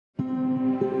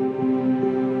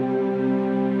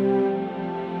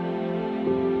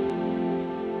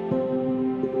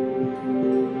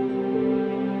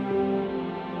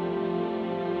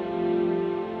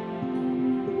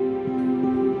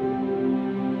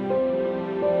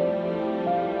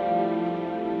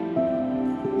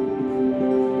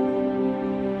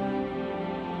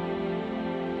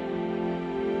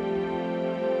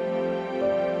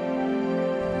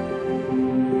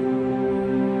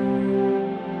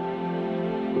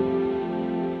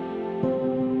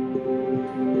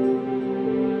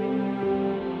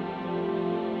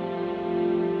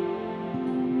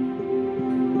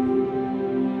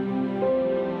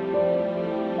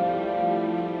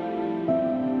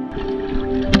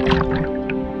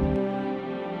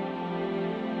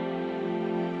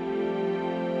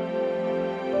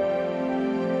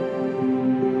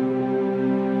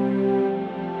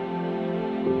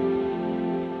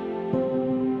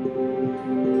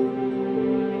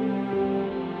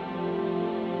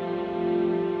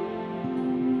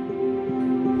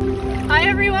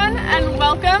everyone, and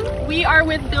welcome. We are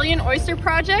with Billion Oyster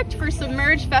Project for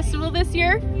Submerge Festival this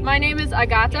year. My name is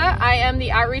Agata. I am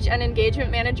the Outreach and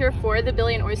Engagement Manager for the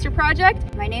Billion Oyster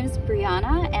Project. My name is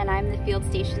Brianna, and I'm the Field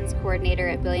Stations Coordinator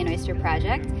at Billion Oyster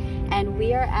Project. And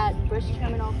we are at Bush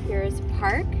Terminal Piers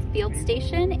Park Field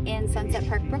Station in Sunset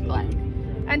Park,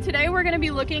 Brooklyn. And today we're going to be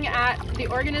looking at the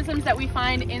organisms that we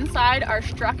find inside our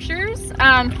structures,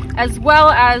 as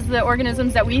well as the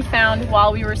organisms that we found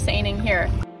while we were seining here.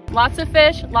 Lots of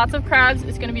fish, lots of crabs.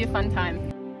 It's going to be a fun time.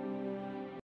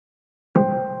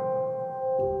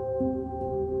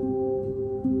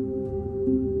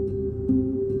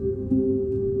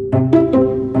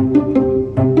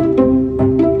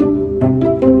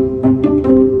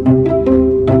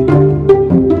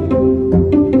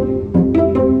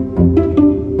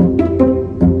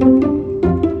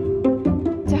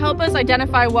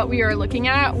 Identify what we are looking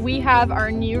at, we have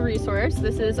our new resource.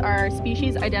 This is our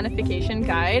species identification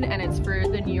guide, and it's for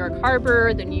the New York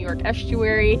Harbor, the New York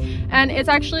Estuary, and it's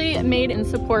actually made in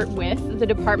support with the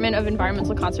Department of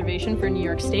Environmental Conservation for New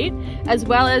York State, as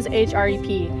well as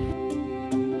HREP.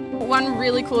 One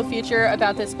really cool feature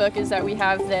about this book is that we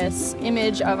have this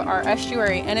image of our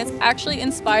estuary, and it's actually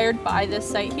inspired by this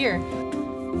site here.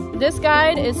 This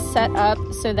guide is set up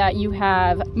so that you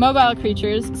have mobile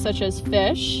creatures such as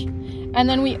fish, and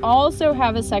then we also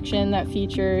have a section that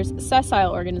features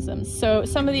sessile organisms. So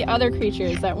some of the other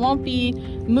creatures that won't be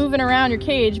moving around your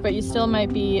cage, but you still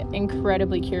might be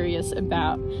incredibly curious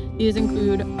about. These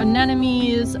include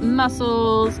anemones,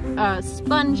 mussels,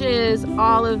 sponges,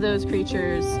 all of those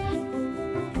creatures.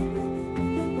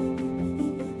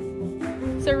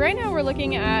 So right now we're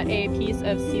looking at a piece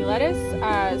of sea lettuce.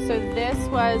 So this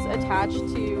was attached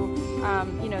to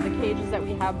the cages that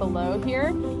we have below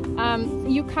here.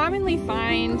 You commonly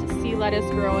find sea lettuce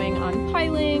growing on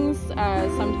pilings.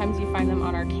 Sometimes you find them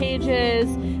on our cages.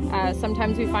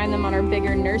 Sometimes we find them on our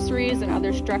bigger nurseries and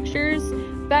other structures.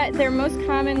 But they're most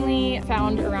commonly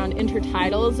found around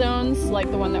intertidal zones,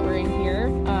 like the one that we're in here,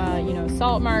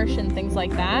 salt marsh and things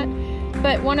like that.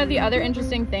 But one of the other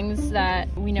interesting things that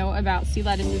we know about sea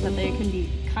lettuce is that they can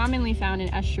be commonly found in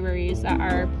estuaries that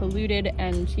are polluted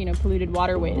and, polluted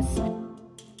waterways.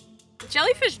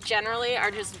 Jellyfish generally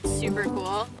are just super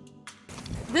cool.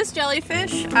 This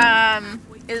jellyfish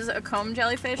is a comb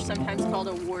jellyfish, sometimes called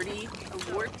a warty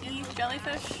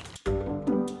jellyfish.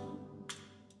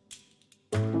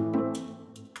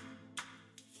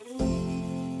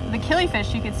 The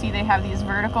killifish, you can see they have these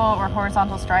vertical or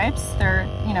horizontal stripes. They're,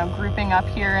 grouping up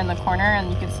here in the corner, and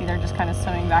you can see they're just kind of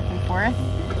swimming back and forth.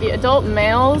 The adult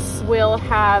males will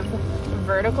have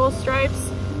vertical stripes,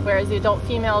 whereas the adult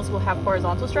females will have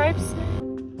horizontal stripes.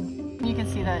 You can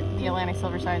see that the Atlantic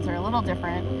silversides are a little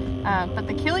different, but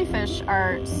the killifish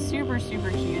are super,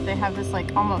 super cute. They have this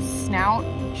almost snout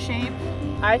shape.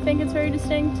 I think it's very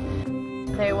distinct.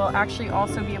 They will actually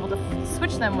also be able to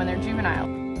switch them when they're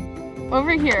juvenile.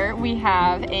 Over here we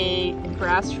have a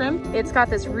grass shrimp. It's got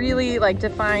this really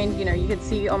defined, you can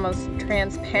see almost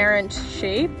transparent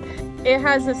shape. It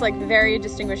has this very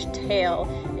distinguished tail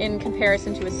in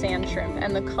comparison to a sand shrimp,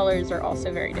 and the colors are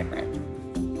also very different.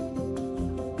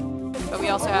 But we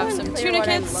also have some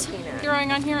tunicates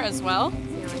growing on here as well.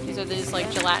 These are these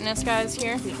gelatinous guys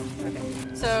here.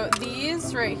 So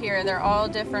these right here, they're all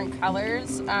different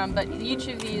colors, but each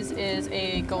of these is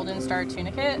a golden star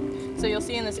tunicate. So you'll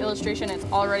see in this illustration, it's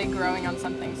already growing on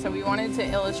something. So we wanted to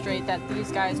illustrate that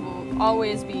these guys will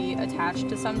always be attached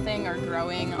to something or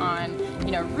growing on,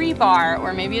 rebar,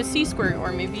 or maybe a sea squirt,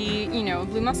 or maybe, a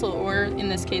blue mussel, or in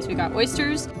this case, we got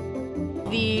oysters.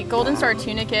 The golden star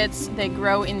tunicates, they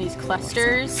grow in these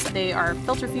clusters. They are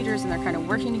filter feeders, and they're kind of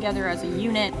working together as a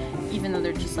unit, even though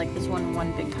they're just this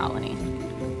one big colony.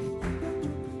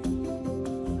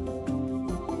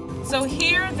 So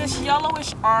here, this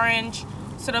yellowish orange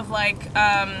sort of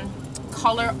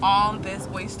color on this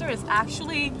oyster is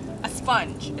actually a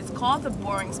sponge. It's called the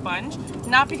boring sponge,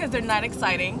 not because they're not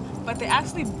exciting, but they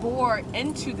actually bore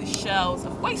into the shells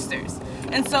of oysters.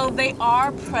 And so they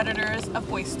are predators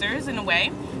of oysters in a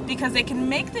way, because they can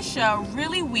make the shell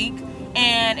really weak,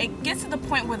 and it gets to the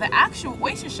point where the actual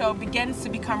oyster shell begins to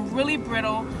become really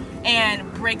brittle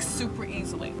and breaks super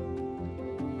easily.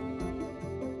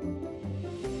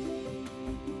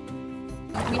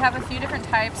 We have a few different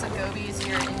types of gobies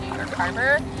here in New York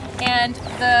Harbor, and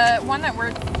the one that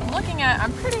we're looking at,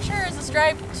 I'm pretty sure is a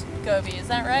striped goby. Is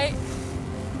that right?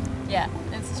 Yeah,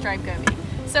 it's a striped goby.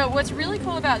 So what's really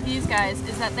cool about these guys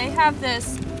is that they have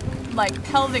this like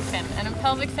pelvic fin, and a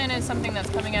pelvic fin is something that's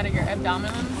coming out of your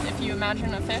abdomen. If you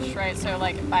imagine a fish, right? So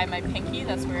like by my pinky,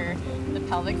 that's where the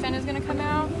pelvic fin is going to come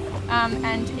out,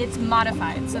 and it's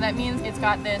modified. So that means it's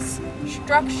got this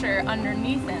structure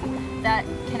underneath it that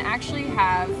can actually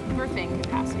have birthing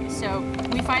capacity. So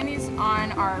we find these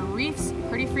on our reefs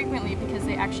pretty frequently because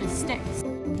they actually stick.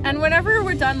 And whenever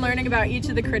we're done learning about each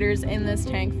of the critters in this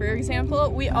tank, for example,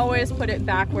 we always put it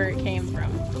back where it came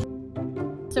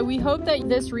from. So we hope that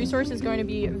this resource is going to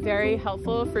be very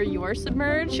helpful for your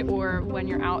submerge, or when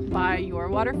you're out by your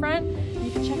waterfront.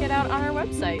 You can check it out on our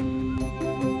website.